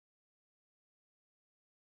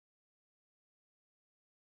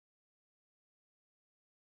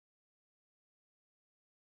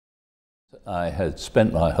I had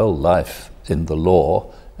spent my whole life in the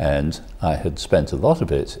law, and I had spent a lot of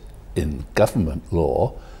it in government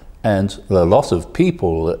law, and a lot of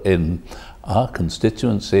people in our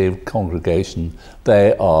constituency, congregation,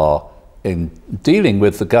 they are in dealing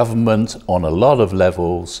with the government on a lot of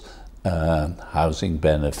levels, housing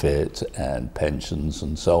benefit and pensions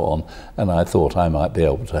and so on, and I thought I might be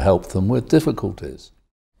able to help them with difficulties.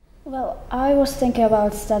 Well, I was thinking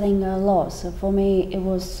about studying law, so for me it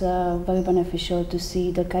was very beneficial to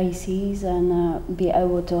see the cases and be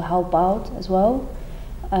able to help out as well.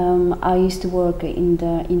 I used to work in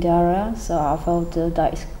the area, so I felt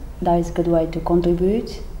that is a good way to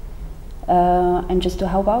contribute and just to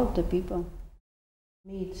help out the people.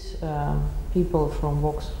 Meet people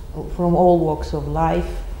from all walks of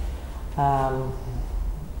life, and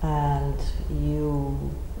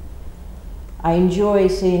I enjoy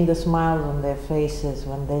seeing the smiles on their faces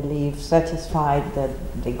when they leave satisfied that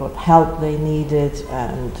they got help they needed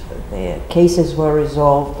and their cases were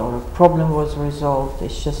resolved or a problem was resolved.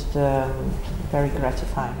 It's just very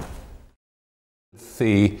gratifying.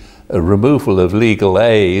 The removal of legal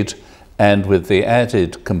aid and with the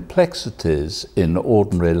added complexities in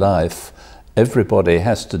ordinary life, everybody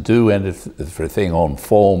has to do everything on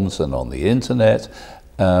forms and on the internet.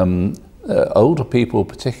 Older people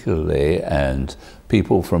particularly and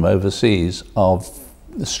people from overseas are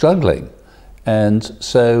struggling, and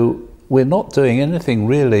so we're not doing anything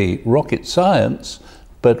really rocket science,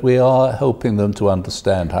 but we are helping them to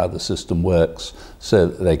understand how the system works so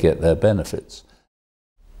that they get their benefits.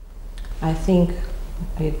 I think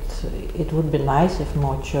it would be nice if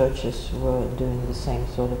more churches were doing the same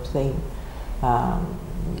sort of thing.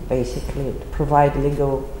 Basically provide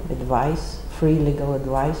legal advice, free legal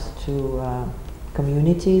advice to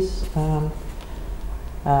communities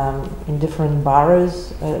in different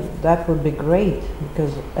boroughs. That would be great,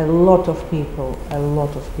 because a lot of people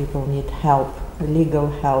need help, legal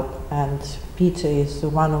help, and Peter is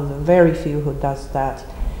one of the very few who does that,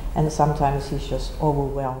 and sometimes he's just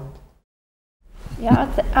overwhelmed. Yeah,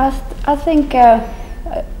 I think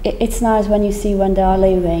it's nice when you see when they are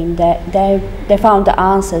leaving that they found the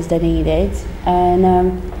answers they needed,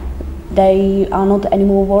 and they are not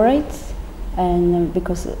anymore worried. And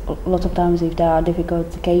because a lot of times if there are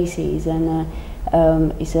difficult cases and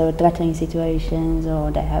it's threatening situations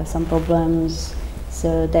or they have some problems,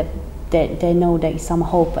 so that they know there is some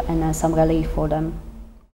hope and some relief for them.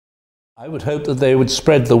 I would hope that they would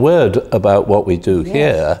spread the word about what we do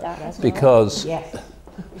here, because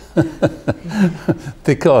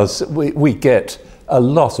because we get a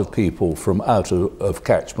lot of people from out of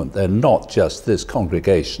catchment. They're not just this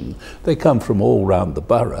congregation. They come from all round the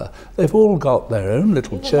borough. They've all got their own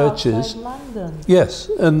little churches. London. Yes,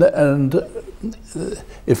 and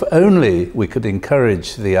if only we could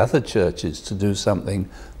encourage the other churches to do something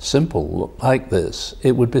simple like this,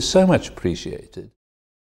 it would be so much appreciated.